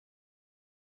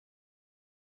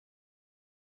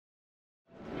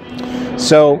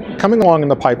So coming along in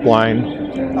the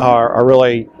pipeline are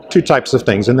really two types of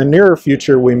things. In the nearer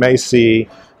future, we may see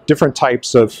different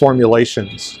types of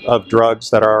formulations of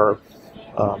drugs that are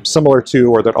similar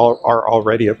to or that are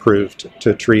already approved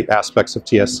to treat aspects of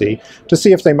TSC, to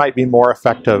see if they might be more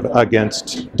effective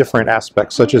against different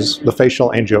aspects, such as the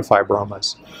facial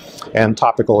angiofibromas and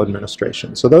topical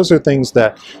administration. So those are things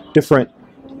that different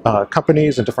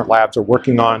companies and different labs are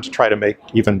working on to try to make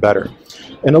even better.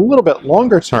 In a little bit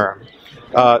longer term,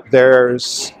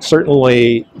 there's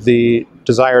certainly the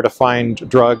desire to find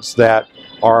drugs that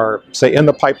are, say, in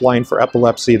the pipeline for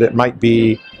epilepsy that might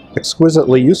be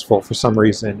exquisitely useful for some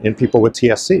reason in people with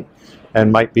TSC,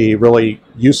 and might be really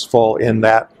useful in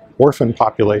that orphan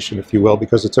population, if you will,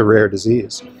 because it's a rare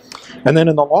disease. And then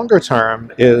in the longer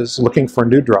term is looking for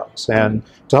new drugs. And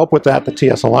to help with that, the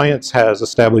TS Alliance has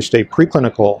established a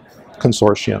preclinical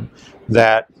consortium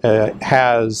that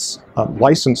has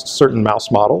licensed certain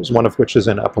mouse models, one of which is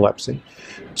in epilepsy,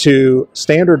 to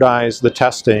standardize the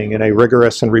testing in a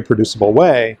rigorous and reproducible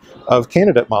way of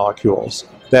candidate molecules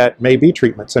that may be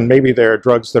treatments. And maybe they're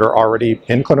drugs that are already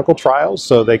in clinical trials,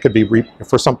 so they could be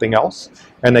for something else,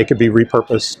 and they could be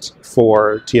repurposed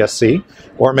for TSC.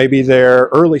 Or maybe they're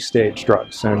early stage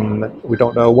drugs, and we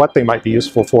don't know what they might be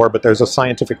useful for, but there's a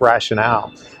scientific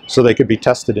rationale, so they could be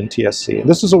tested in TSC. And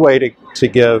this is a way to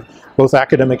give both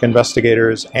academic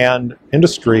investigators and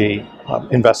industry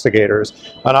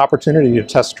investigators an opportunity to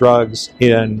test drugs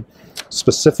in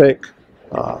specific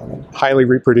highly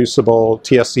reproducible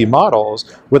TSC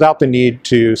models without the need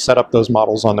to set up those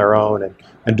models on their own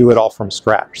and do it all from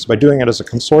scratch. So by doing it as a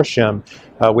consortium,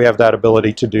 we have that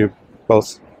ability to do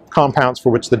both compounds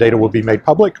for which the data will be made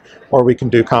public, or we can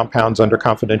do compounds under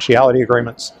confidentiality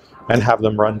agreements and have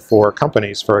them run for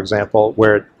companies, for example,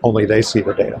 where only they see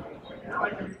the data.